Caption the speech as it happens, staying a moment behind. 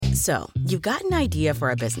So, you've got an idea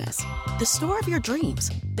for a business, the store of your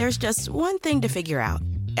dreams. There's just one thing to figure out: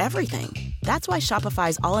 everything. That's why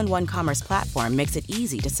Shopify's all-in-one commerce platform makes it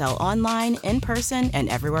easy to sell online, in person, and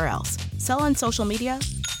everywhere else. Sell on social media,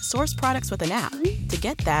 source products with an app to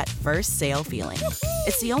get that first sale feeling.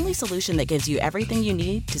 It's the only solution that gives you everything you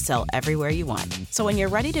need to sell everywhere you want. So when you're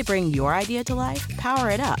ready to bring your idea to life,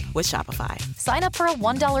 power it up with Shopify. Sign up for a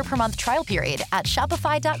 $1 per month trial period at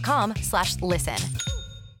shopify.com/listen.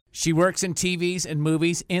 She works in TVs and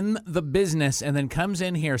movies in the business and then comes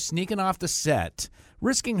in here sneaking off the set,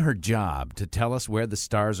 risking her job to tell us where the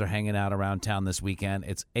stars are hanging out around town this weekend.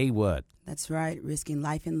 It's A. Wood. That's right, risking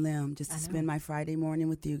life and limb just to spend my Friday morning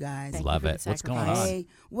with you guys. Love it. What's going on? Hey,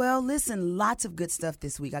 well, listen, lots of good stuff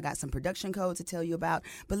this week. I got some production codes to tell you about,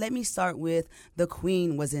 but let me start with the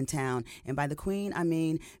Queen was in town. And by the Queen, I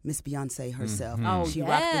mean Miss Beyonce herself. Oh, she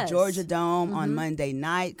rocked the Georgia Dome on Monday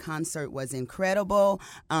night. Concert was incredible.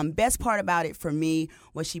 Best part about it for me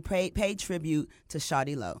was she paid tribute to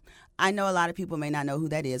Shawty Lo. I know a lot of people may not know who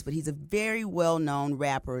that is, but he's a very well-known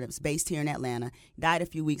rapper that's based here in Atlanta. Died a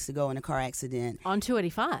few weeks ago in a car accident. On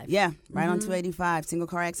 285. Yeah, right on 285, single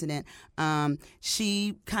car accident.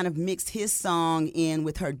 She kind of mixed his song in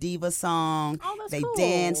with her Diva song. Oh, that's They cool.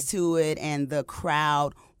 danced to it, and the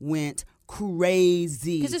crowd went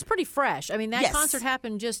crazy. Because it's pretty fresh. I mean, that Yes. concert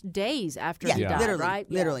happened just days after yeah, he died, literally, right?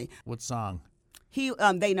 literally. What song? He,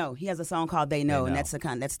 They Know. He has a song called They Know, They and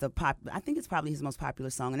Know. that's the pop. I think it's probably his most popular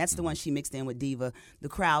song, and that's the one she mixed in with Diva. The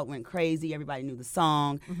crowd went crazy. Everybody knew the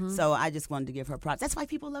song, so I just wanted to give her props. That's why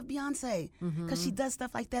people love Beyonce, because she does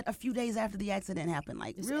stuff like that a few days after the accident happened.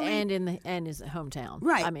 Like, really? And his hometown.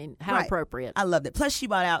 Right. I mean, how right. appropriate. I loved it. Plus, she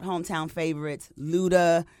brought out hometown favorites,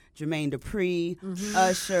 Luda, Jermaine Dupri,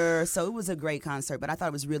 Usher. So it was a great concert, but I thought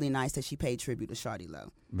it was really nice that she paid tribute to Shawty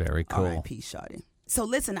Lo. Very cool. R.I.P. Shawty. So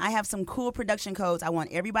listen, I have some cool production codes. I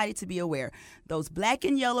want everybody to be aware. Those black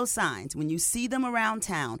and yellow signs, when you see them around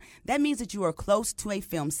town, that means that you are close to a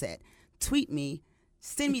film set. Tweet me.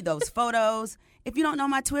 Send me those photos. If you don't know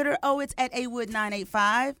my Twitter, it's at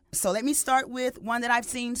awood985. So let me start with one that I've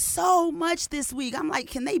seen so much this week. I'm like,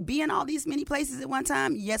 can they be in all these many places at one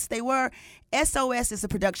time? Yes, they were. SOS is a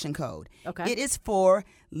production code. Okay. It is for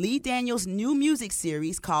Lee Daniels' new music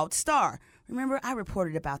series called Star. Remember, I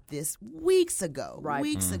reported about this weeks ago. Right.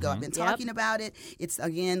 Weeks ago. I've been talking about it. It's,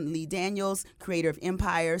 again, Lee Daniels, creator of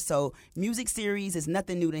Empire. So music series is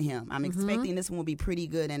nothing new to him. I'm expecting this one will be pretty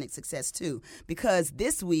good and a success, too. Because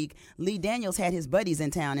this week, Lee Daniels had his buddies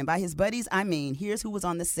in town. And by his buddies, I mean, here's who was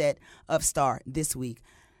on the set of Star this week.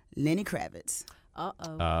 Lenny Kravitz.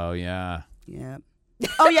 Uh-oh. Oh, yeah. Yeah.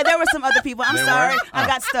 Oh, yeah, there were some other people. I'm There sorry. were? I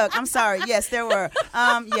got stuck. I'm sorry. Yes, there were.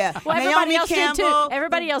 Yeah. Well, everybody Naomi else Campbell. did too.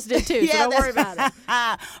 Everybody else did too, so don't worry about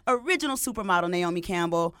it. Original supermodel Naomi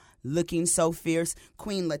Campbell, looking so fierce.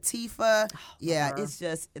 Queen Latifah.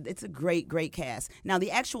 It's a great, great cast. Now, the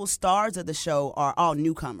actual stars of the show are all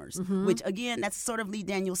newcomers, which, again, that's sort of Lee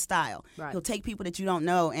Daniels' style. Right. He'll take people that you don't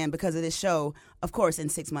know, and because of this show, of course, in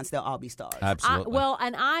 6 months, they'll all be stars. Absolutely.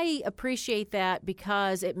 And I appreciate that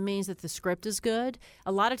because it means that the script is good.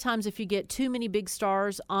 A lot of times if you get too many big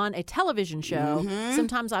stars on a television show,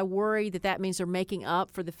 sometimes I worry that means they're making up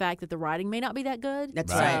for the fact that the writing may not be that good.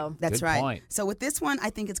 That's Right. right. That's Good right. point. So with this one, I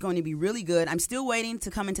think it's going to be really good. I'm still waiting to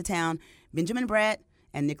come into town. Benjamin Bratt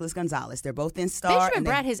and Nicholas Gonzalez. They're both in Star.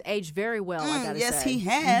 Benjamin Bratt has aged very well, I gotta say. Yes, he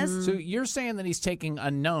has. So you're saying that he's taking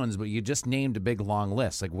unknowns, but you just named a big long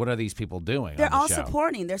list. Like, what are these people doing They're on the all show?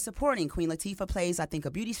 supporting. They're supporting. Queen Latifah plays, I think,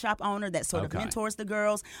 a beauty shop owner that sort of mentors the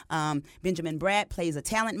girls. Benjamin Bratt plays a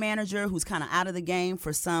talent manager who's kind of out of the game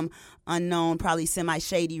for some unknown, probably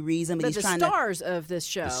semi-shady reason. But But he's the trying stars of this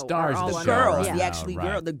show stars are of all the show unknown. girls, right the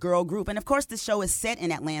now, right. the girl group. And of course, this show is set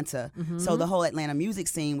in Atlanta. So the whole Atlanta music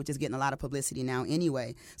scene, which is getting a lot of publicity now anyway.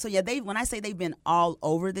 So yeah, when I say they've been all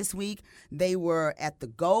over this week, they were at the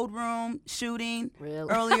Gold Room shooting Really?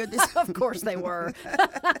 earlier this Of course they were.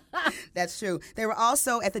 That's true. They were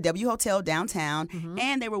also at the W Hotel downtown,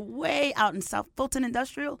 and they were way out in South Fulton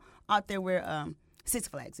Industrial, out there where Six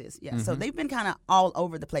Flags is. Yeah, so they've been kind of all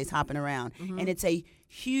over the place, hopping around, and it's a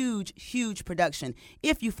huge, huge production.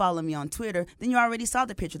 If you follow me on Twitter, then you already saw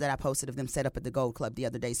the picture that I posted of them set up at the Gold Club the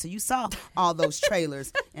other day. So you saw all those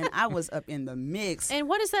trailers, and I was up in the mix. And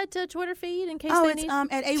what is that Twitter feed in case Oh, they it's need?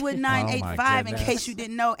 at awood985 in goodness. case you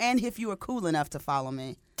didn't know, and if you were cool enough to follow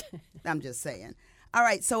me. I'm just saying. All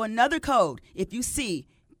right, so another code. If you see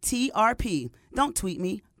TRP, don't tweet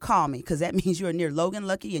me, call me, because that means you're near Logan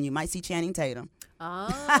Lucky and you might see Channing Tatum.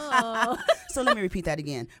 Oh. So let me repeat that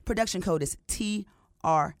again. Production code is TRP.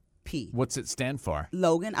 What's it stand for?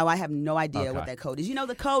 Logan. Oh, I have no idea what Okay. that code is. You know,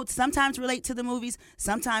 the codes sometimes relate to the movies,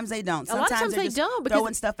 sometimes they don't. A lot of times they're they just don't, because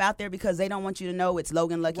throwing stuff out there because they don't want you to know it's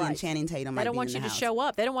Logan Lucky and Right. Channing Tatum. They don't want you to show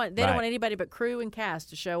up. They don't want anybody but crew and cast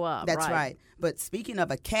to show up. That's right. But speaking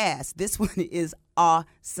of a cast, this one is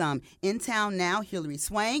awesome. In town now, Hilary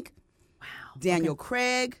Swank, Daniel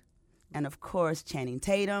Craig, and of course Channing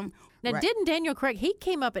Tatum. Now, Right. didn't Daniel Craig? He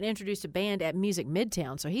came up and introduced a band at Music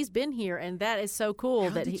Midtown, so he's been here, and that is so cool.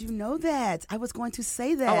 How did you know that? I was going to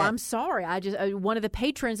say that. Oh, I'm sorry. I just one of the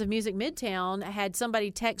patrons of Music Midtown had somebody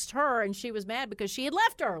text her, and she was mad because she had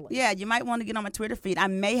left early. Yeah, you might want to get on my Twitter feed. I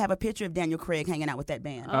may have a picture of Daniel Craig hanging out with that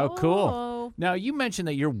band. Oh, cool. Oh. Now, you mentioned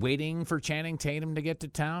that you're waiting for Channing Tatum to get to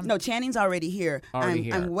town. No, Channing's already here.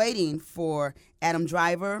 I'm waiting for Adam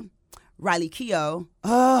Driver, Riley Keough.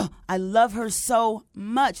 Oh, I love her so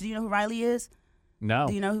much. Do you know who Riley is? No.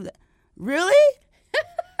 Do you know who that? Really?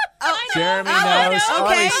 Jeremy knows. I know. Oh,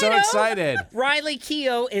 Okay. he's so excited. Riley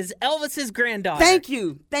Keough is Elvis's granddaughter. Thank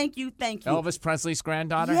you. Elvis Presley's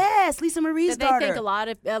granddaughter? Yes, Lisa Marie's They daughter. think a lot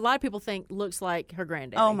of people think looks like her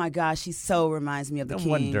granddaddy. Oh my gosh, she so reminds me of the No king.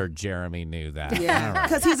 wonder Jeremy knew that. Yeah, All right.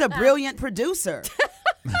 because he's a brilliant producer.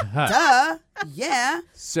 Duh. Yeah.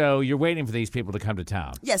 So you're waiting for these people to come to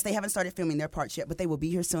town. Yes, they haven't started filming their parts yet, but they will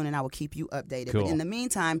be here soon, and I will keep you updated. Cool. But in the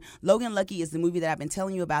meantime, Logan Lucky is the movie that I've been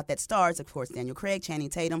telling you about that stars, of course, Daniel Craig, Channing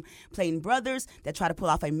Tatum, playing brothers that try to pull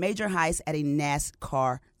off a major heist at a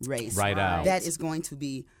NASCAR race. Right out. That is going to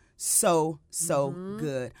be so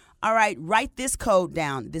good. All right, write this code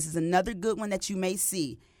down. This is another good one that you may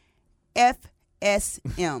see.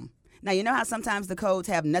 FSM. Now, you know how sometimes the codes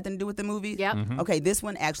have nothing to do with the movie? Yep. Okay, this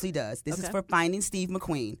one actually does. This is Okay. for Finding Steve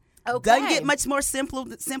McQueen. Okay. Doesn't get much more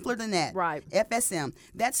simpler than that. Right. FSM.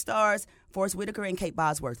 That stars Forrest Whitaker and Kate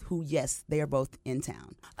Bosworth, who, yes, they are both in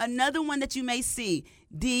town. Another one that you may see,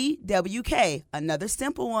 DWK. Another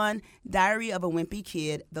simple one, Diary of a Wimpy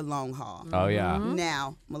Kid, The Long Haul. Oh, yeah.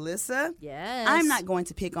 Now, Melissa, Yes. I'm not going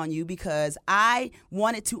to pick on you because I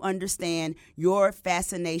wanted to understand your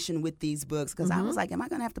fascination with these books because I was like, am I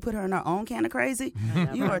going to have to put her in her own can of crazy?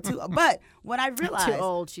 You are too. But what I realized. Too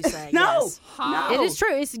old, she's saying. No, yes. no. It is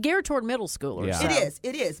true. It's geared toward middle schoolers. Yeah. so.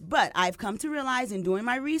 It is. But I've come to realize in doing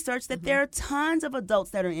my research that there are tons of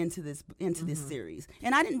adults that are into this series.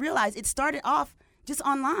 And I didn't realize it started off just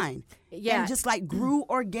online. Yeah. And just like grew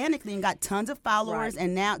organically and got tons of followers. Right.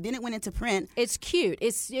 And now, then it went into print. It's cute.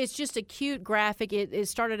 It's just a cute graphic. It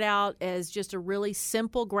started out as just a really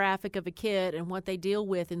simple graphic of a kid and what they deal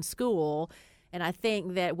with in school. And I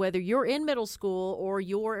think that whether you're in middle school or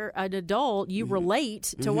you're an adult, you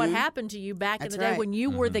relate to what happened to you back That's in the day right. when you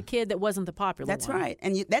were the kid that wasn't the popular That's one. right.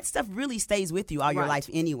 And that stuff really stays with you all your Right. life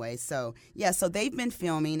anyway. So, yeah, so they've been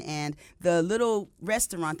filming, and the little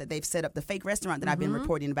restaurant that they've set up, the fake restaurant that I've been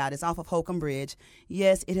reporting about, is off of Holcomb Bridge.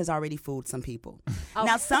 Yes, it has already fooled some people.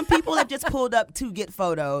 Now, some people have just pulled up to get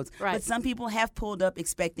photos, Right. but some people have pulled up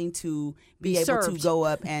expecting to be able to served. go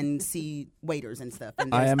up and see waiters and stuff.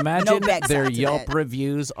 And I there's imagine no backside their to Yelp that.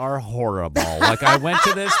 reviews are horrible. Like, I went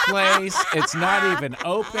to this place. It's not even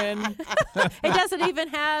open. It doesn't even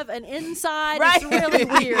have an inside. Right. It's really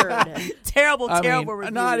weird. Terrible I reviews.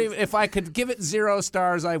 mean, not even, if I could give it 0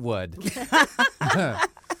 stars, I would.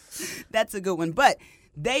 That's a good one. But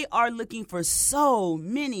they are looking for so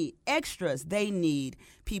many extras. They need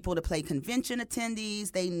people to play convention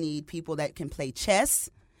attendees. They need people that can play chess.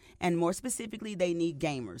 And more specifically, they need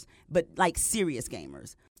gamers, but like serious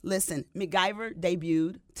gamers. Listen, MacGyver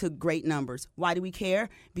debuted to great numbers. Why do we care?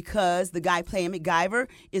 Because the guy playing MacGyver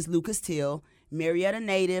is Lucas Till, Marietta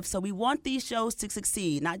native. So we want these shows to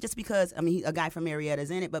succeed, not just because, a guy from Marietta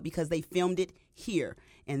is in it, but because they filmed it here.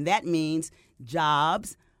 And that means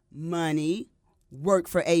jobs, money, work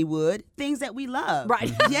for A. Wood, things that we love.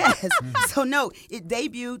 Right. Yes. So, no, it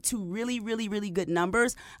debuted to really, really, really good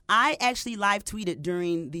numbers. I actually live tweeted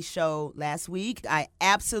during the show last week. I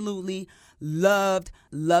absolutely loved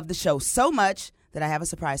the show so much that I have a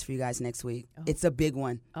surprise for you guys next week. It's a big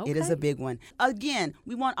one. It is a big one. Again,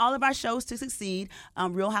 we want all of our shows to succeed.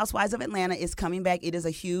 Real Housewives of Atlanta is coming back. It is a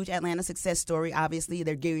huge Atlanta success story. Obviously,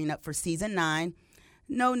 they're gearing up for season 9.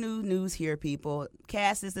 No new news here, people.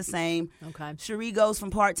 Cast is the same. Okay. Cherie goes from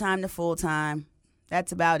part-time to full-time.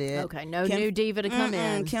 That's about it. Okay, no new diva to come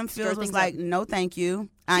in. Kim Stir Fields was things like, up. no, thank you.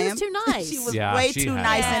 She was too nice. She was Yeah, way she too had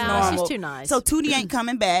nice it. and Yeah, normal. she's too nice. So Tootie ain't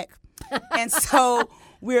coming back. And so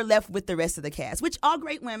we're left with the rest of the cast, which all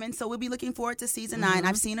great women. So we'll be looking forward to season 9.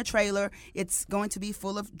 I've seen a trailer. It's going to be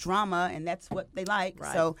full of drama, and that's what they like.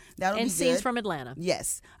 Right. So that'll be And good. scenes from Atlanta.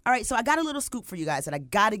 Yes. All right, so I got a little scoop for you guys that I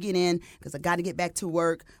got to get in because I got to get back to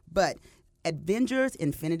work. But Avengers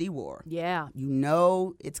Infinity War. Yeah. You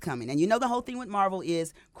know it's coming. And you know the whole thing with Marvel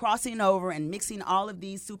is crossing over and mixing all of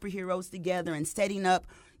these superheroes together and setting up,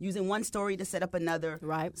 using one story to set up another.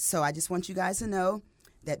 Right. So I just want you guys to know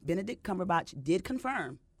that Benedict Cumberbatch did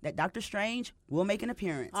confirm that Doctor Strange will make an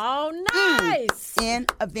appearance. Oh, nice. In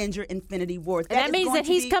Avenger Infinity War. And that means that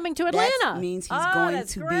he's coming to Atlanta. That means he's going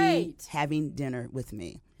to great. be having dinner with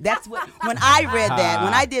me. That's what, when I read that,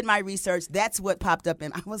 when I did my research, that's what popped up.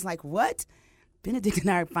 And I was like, what? Benedict and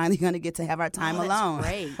I are finally going to get to have our time alone.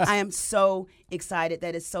 Great. I am so excited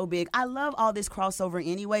that it's so big. I love all this crossover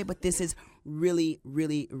anyway, but this is really,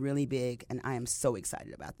 really, really big. And I am so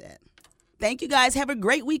excited about that. Thank you guys. Have a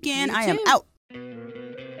great weekend. I am out.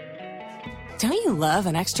 Don't you love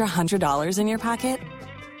an extra $100 in your pocket?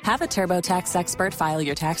 Have a TurboTax expert file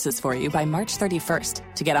your taxes for you by March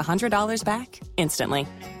 31st to get $100 back instantly.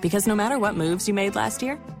 Because no matter what moves you made last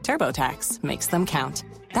year, TurboTax makes them count.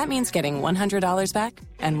 That means getting $100 back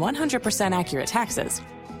and 100% accurate taxes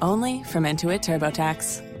only from Intuit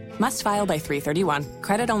TurboTax. Must file by 3/31.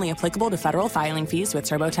 Credit only applicable to federal filing fees with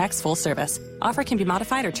TurboTax full service. Offer can be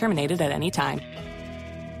modified or terminated at any time.